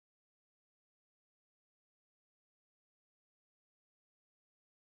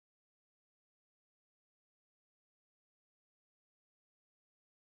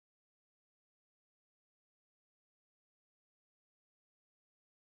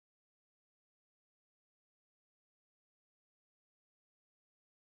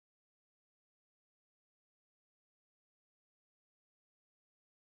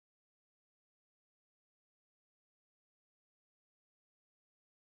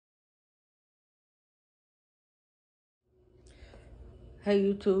Hey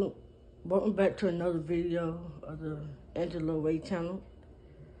YouTube, welcome back to another video of the Angela Ray channel.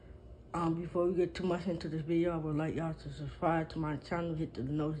 Before we get too much into this video, I would like y'all to subscribe to my channel, hit the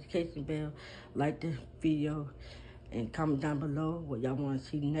notification bell, like this video, and comment down below what y'all want to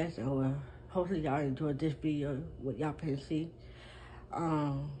see next, or hopefully y'all enjoyed this video, what y'all can see.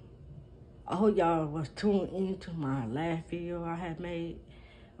 I hope y'all was tuned into my last video I had made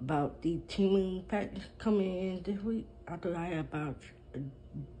about the Temu package coming in this week. I thought I had about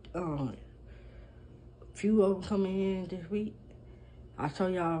few of them coming in this week. I show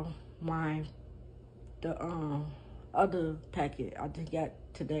y'all the other packet I just got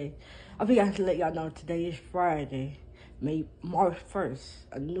today. I forgot to let y'all know today is Friday, March 1st,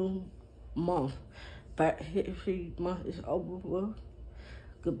 a new month. But history month is over with.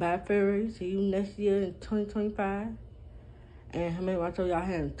 Goodbye, February. See you next year in 2025. And remember, I told y'all I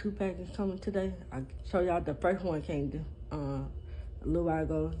had 2 packages coming today. I showed y'all the first one came a little while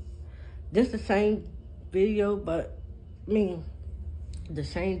ago. This the same video, but the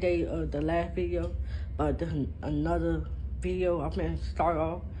same day of the last video, but there's another video I'm gonna start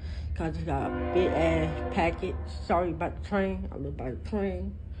off because it's got a big ass package. Sorry about the train. I live by the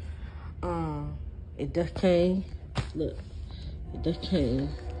train. It just came. Look, it just came.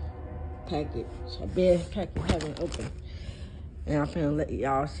 Package. A big package haven't opened. And I'm gonna let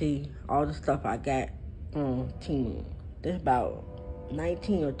y'all see all the stuff I got on Temu. There's about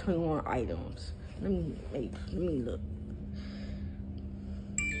 19 or 21 items. Let me look.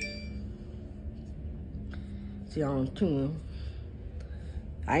 See on Temu.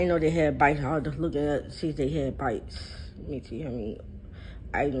 I didn't know they had bites. I was just looking at to see if they had bites. Let me see how many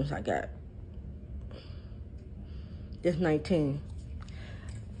items I got. This 19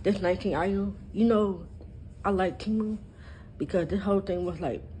 items. You know, I like Temu because this whole thing was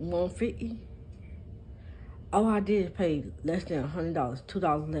like $150. All I did is pay less than $100,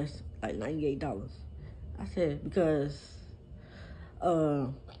 $2 less, like $98. I said because I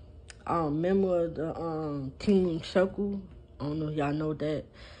remember the Temu Circle. I don't know if y'all know that.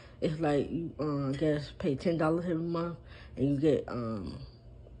 It's like you I guess pay $10 every month and you get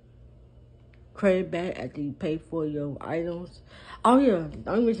credit back after you pay for your items. Oh yeah,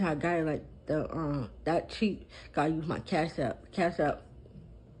 the only reason I got it like that cheap, gotta use my Cash App. Cash App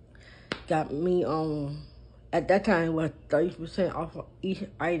got me on. At that time, it was 30% off of each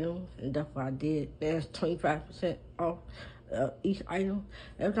item, and that's what I did. There's 25% off each item.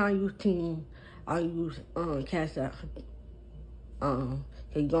 Every time I use Temu, I use Cash App.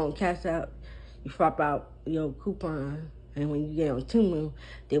 You go on Cash App, you swap out your coupon, and when you get on Temu,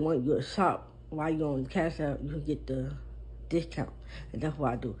 they want you to shop. While you're on Cash App, you can get the discount, and that's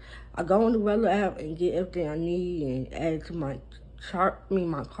what I do. I go on the regular app and get everything I need and add it to my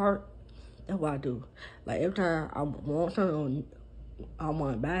my cart. That's what I do. Like every time I want something I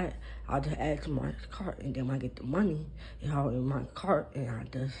want to buy it, I'll just add it to my cart, and then when I get the money, it's all in my cart, and I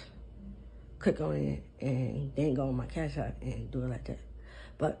just click on it and then go on my Cash App and do it like that.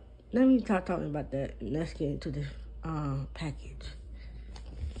 But let me stop talking about that and let's get into this package.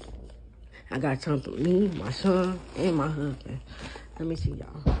 I got something for me, my son, and my husband. Let me see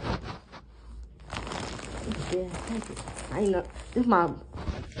y'all. Yeah, package. I ain't know. This is my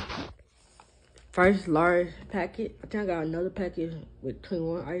first large packet. I think I got another package with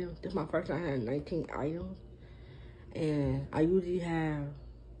 21 items. This is my first time I had 19 items. And I usually have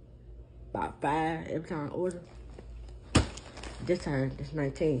about 5 every time I order. This time, this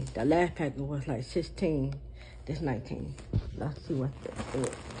 19. The last packet was like 16. This 19. Let's see what this is.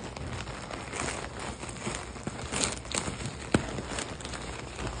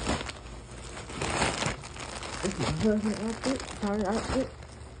 This is my husband's outfit. Sorry, outfit.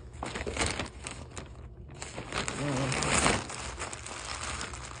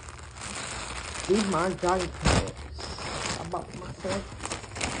 These my jogging pants I bought for myself.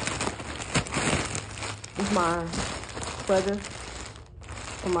 This is my sweater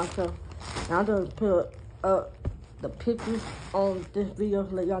for myself. And I'm gonna put up the pictures on this video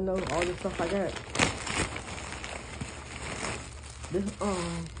to let y'all know all the stuff I got. This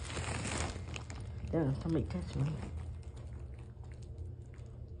damn, somebody touched me.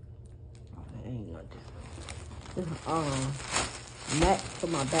 Oh, that ain't nothing. This is mat for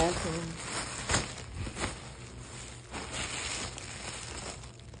my bathroom.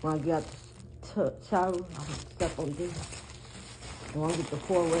 When I get out the shower, I can step on this. And when I get the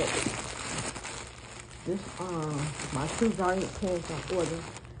floor wet. This my 2 giant pants I ordered.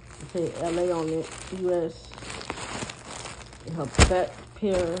 It said LA on it, US. And her black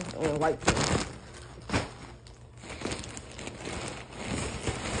pair and white pair.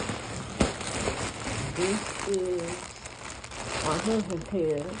 This is my husband's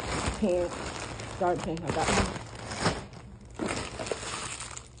pair of pants, dark pants. I got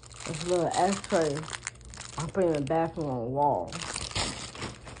this little ashtray. I put it in the bathroom on the wall.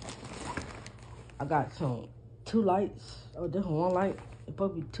 I got 2 lights. Oh, this one light. It's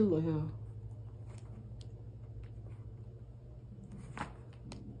supposed to be 2 in here.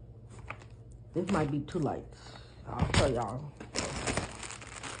 This might be 2 lights. I'll show y'all.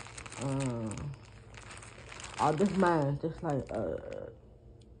 Oh, this mine, just like a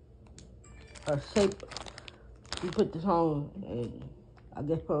shape. You put this on, and I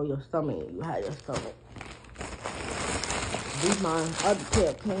guess put on your stomach, and you have your stomach. These my other pair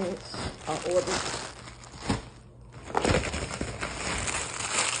of pants I ordered.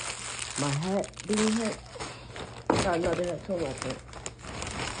 My hat, beanie hat. Got another hat too, I think.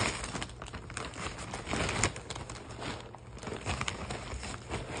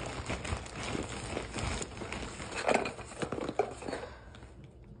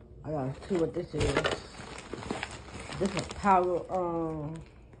 I gotta see what this is. This is power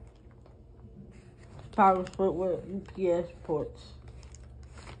split with UPS ports.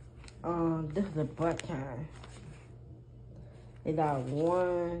 This is a black kind. It got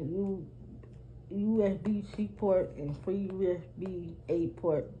 1 USB-C port and 3 USB-A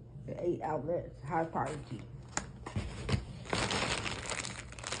port and 8 outlets, high power key.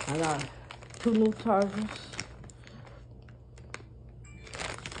 I got 2 new chargers.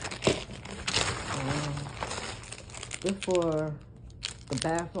 This for the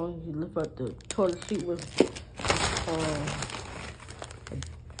bathroom. You lift up the toilet seat with a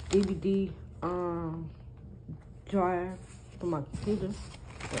DVD drive for my computer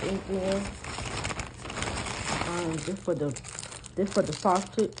or anything else. This for the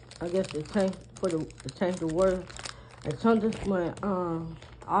faucet. I guess to change the water. And some this when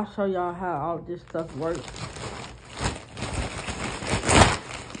I'll show y'all how all this stuff works.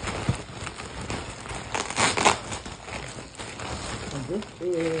 This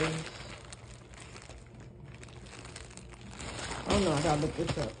is, oh no, I gotta look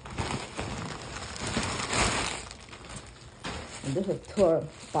this up. And this is a toy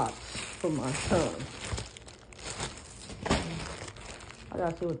box for my son. I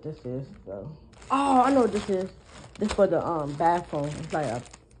gotta see what this is though. Oh, I know what this is. This for the bathroom. It's like a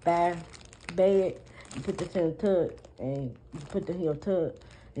bed. You put this in a tub and you put this in your tub,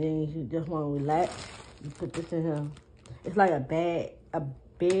 and then you just want to relax. You put this in here. It's like a bed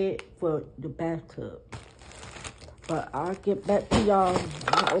for the bathtub. But I'll get back to y'all.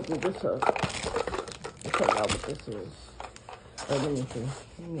 I'll open this up. I'll tell y'all what this is. Oh, let me see.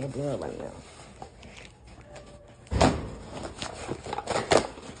 Let me open it up right now.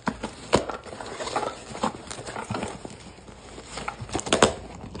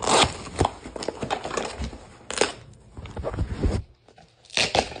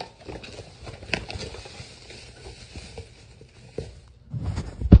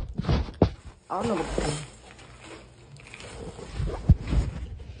 I don't know what this is.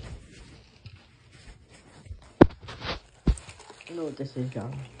 You know what this is,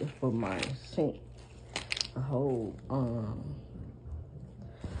 y'all? This for my sink. A whole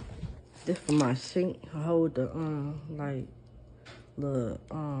this for my sink. I hold the like the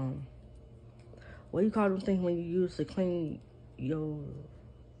what you call them things when you use to clean your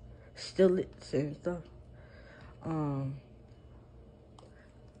stillets and stuff.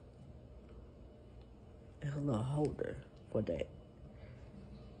 It's a little holder for that.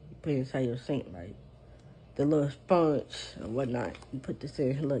 You put it inside your sink, like the little sponge or whatnot. You put this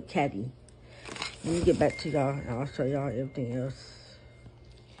in a little caddy. Let me get back to y'all and I'll show y'all everything else.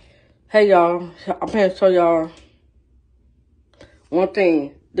 Hey y'all, I'm gonna show y'all one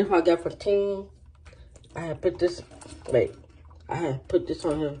thing. This one I got from Temu. I had put this, wait, I had put this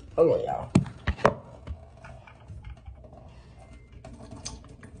on here. Hold on, y'all.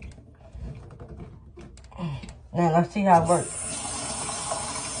 Now let's see how it works.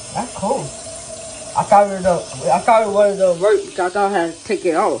 That's cool. I thought it wasn't gonna work because I thought I had to take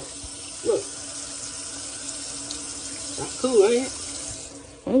it off. Look. That's cool, ain't it?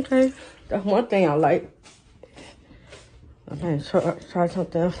 Okay. That's one thing I like. I'm gonna try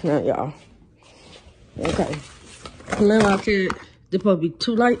something else now, y'all. Okay. Remember I said there's supposed to be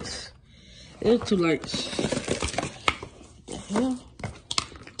 2 lights? There's 2 lights. Yeah.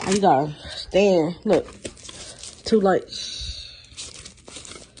 You gotta stand. Look. 2 lights.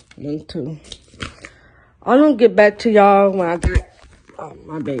 1, 2. I'm gonna get back to y'all when I got, oh,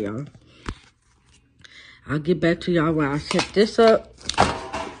 my bad, y'all. I'll get back to y'all when I set this up.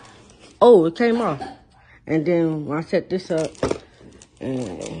 Oh, it came off. And then when I set this up,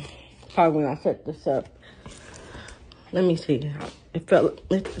 and probably when I set this up, Let me see. It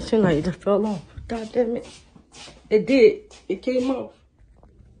seemed like it just fell off. God damn it. It did. It came off.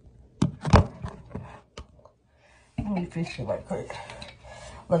 Let me fix it right quick.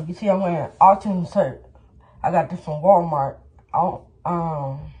 Look, you see I'm wearing autumn shirt. I got this from Walmart. I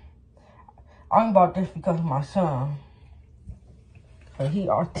only bought this because of my son. So he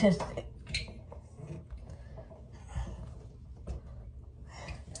autistic.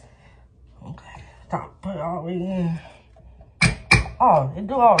 Okay. Stop. Put it all the way in. Oh, it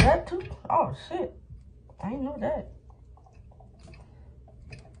do all that too? Oh, shit. I didn't know that.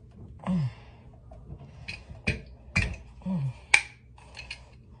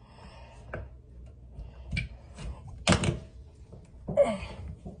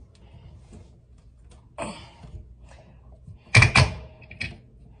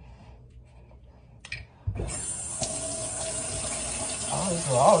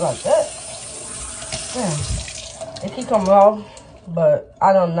 All like that. Damn. It keep coming off, but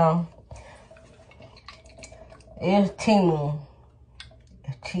I don't know. It's Temu.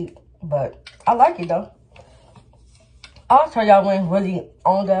 It's cheap, but I like it though. I'll show y'all when really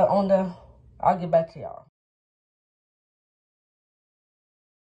on the. I'll get back to y'all.